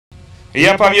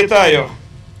Я пам'ятаю,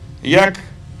 як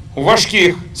у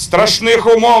важких,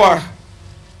 страшних умовах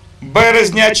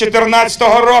березня 2014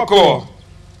 року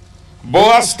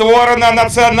була створена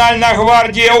Національна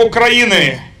гвардія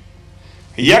України,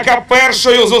 яка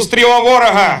першою зустріла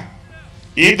ворога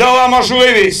і дала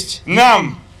можливість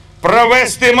нам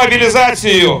провести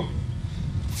мобілізацію,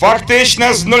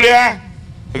 фактично з нуля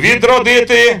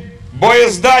відродити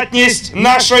боєздатність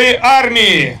нашої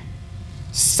армії.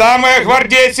 Саме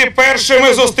гвардійці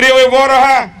першими зустріли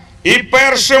ворога і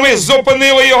першими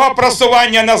зупинили його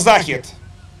просування на захід.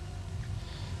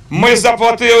 Ми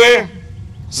заплатили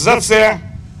за це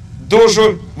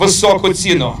дуже високу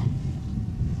ціну.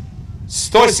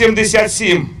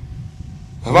 177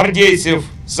 гвардійців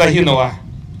загинуло.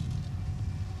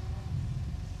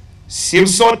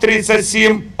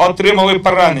 737 отримали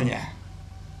поранення.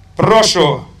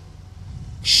 Прошу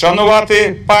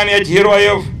вшанувати пам'ять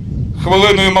героїв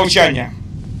хвилиною мовчання.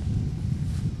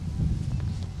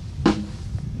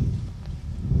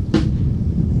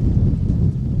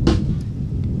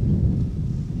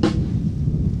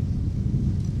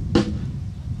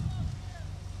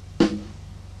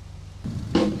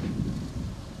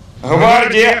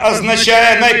 Гвардія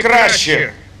означає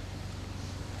найкраще.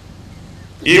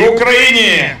 І в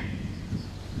Україні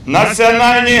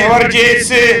національні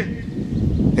гвардійці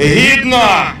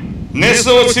гідно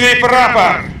несуть свій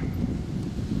прапор.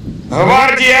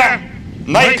 Гвардія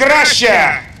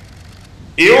найкраща.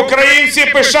 І українці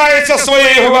пишаються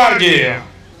своєю гвардією.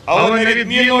 Але на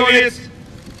відміну від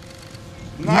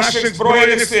наших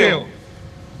Збройних сил,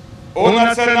 у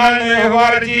Національної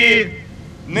гвардії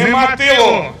нема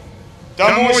тилу,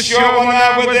 тому що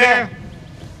вона веде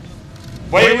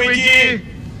бойові дії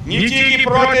не тільки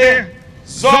проти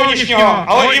зовнішнього,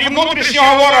 але і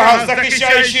внутрішнього ворога,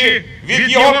 захищаючи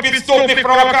від його підступних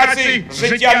провокацій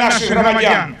життя наших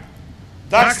громадян.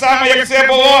 Так само, як це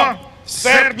було в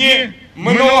серпні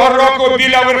минулого року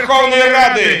біля Верховної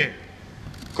Ради,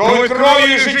 коли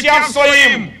кров'ю і життям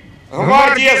своїм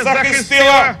гвардія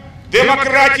захистила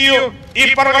демократію і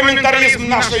парламентаризм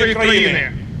нашої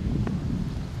країни.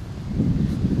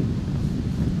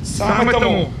 Саме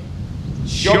тому,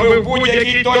 щоб в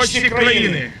будь-якій точці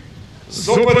країни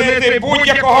зупинити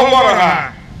будь-якого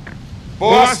ворога,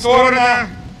 була створена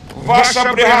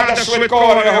ваша бригада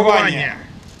швидкого реагування,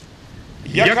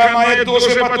 яка має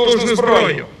дуже потужну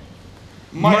зброю,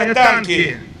 має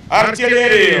танки,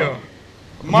 артилерію,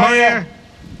 має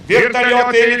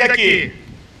вертольоти і літаки,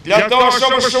 для того,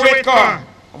 щоб швидко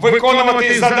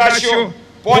виконувати задачу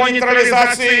по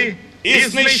нейтралізації і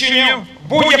знищенню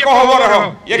будь-якого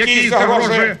ворога, який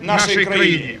загрожує нашій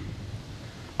країні.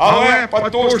 Але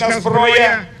потужна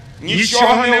зброя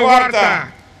нічого не варта,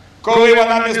 коли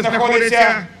вона не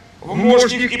знаходиться в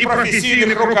мужніх і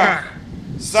професійних руках.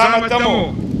 Саме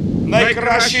тому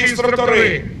найкращі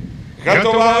інструктори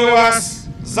готували вас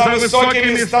за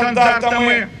високими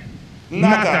стандартами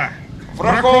НАТО,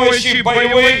 враховуючи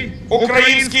бойовий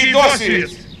український досвід.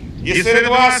 І серед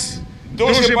вас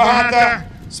дуже багато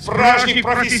справжніх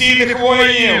професійних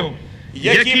воїнів,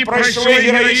 які пройшли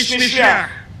героїчний шлях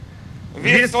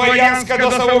від Слов'янська до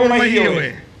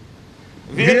Савур-Могили,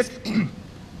 від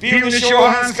півночі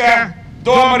Луганська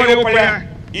до Маріуполя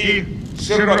і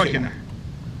Широкіна.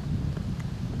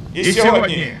 І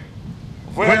сьогодні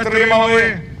ви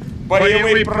отримали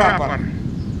бойовий прапор.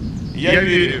 Я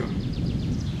вірю,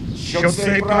 що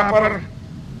цей прапор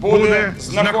буде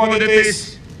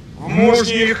знаходитись в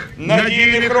мужніх,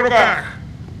 надійних руках.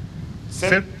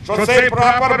 Що цей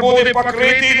прапор буде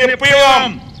покритий не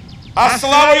пилом, а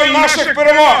славою наших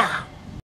перемог.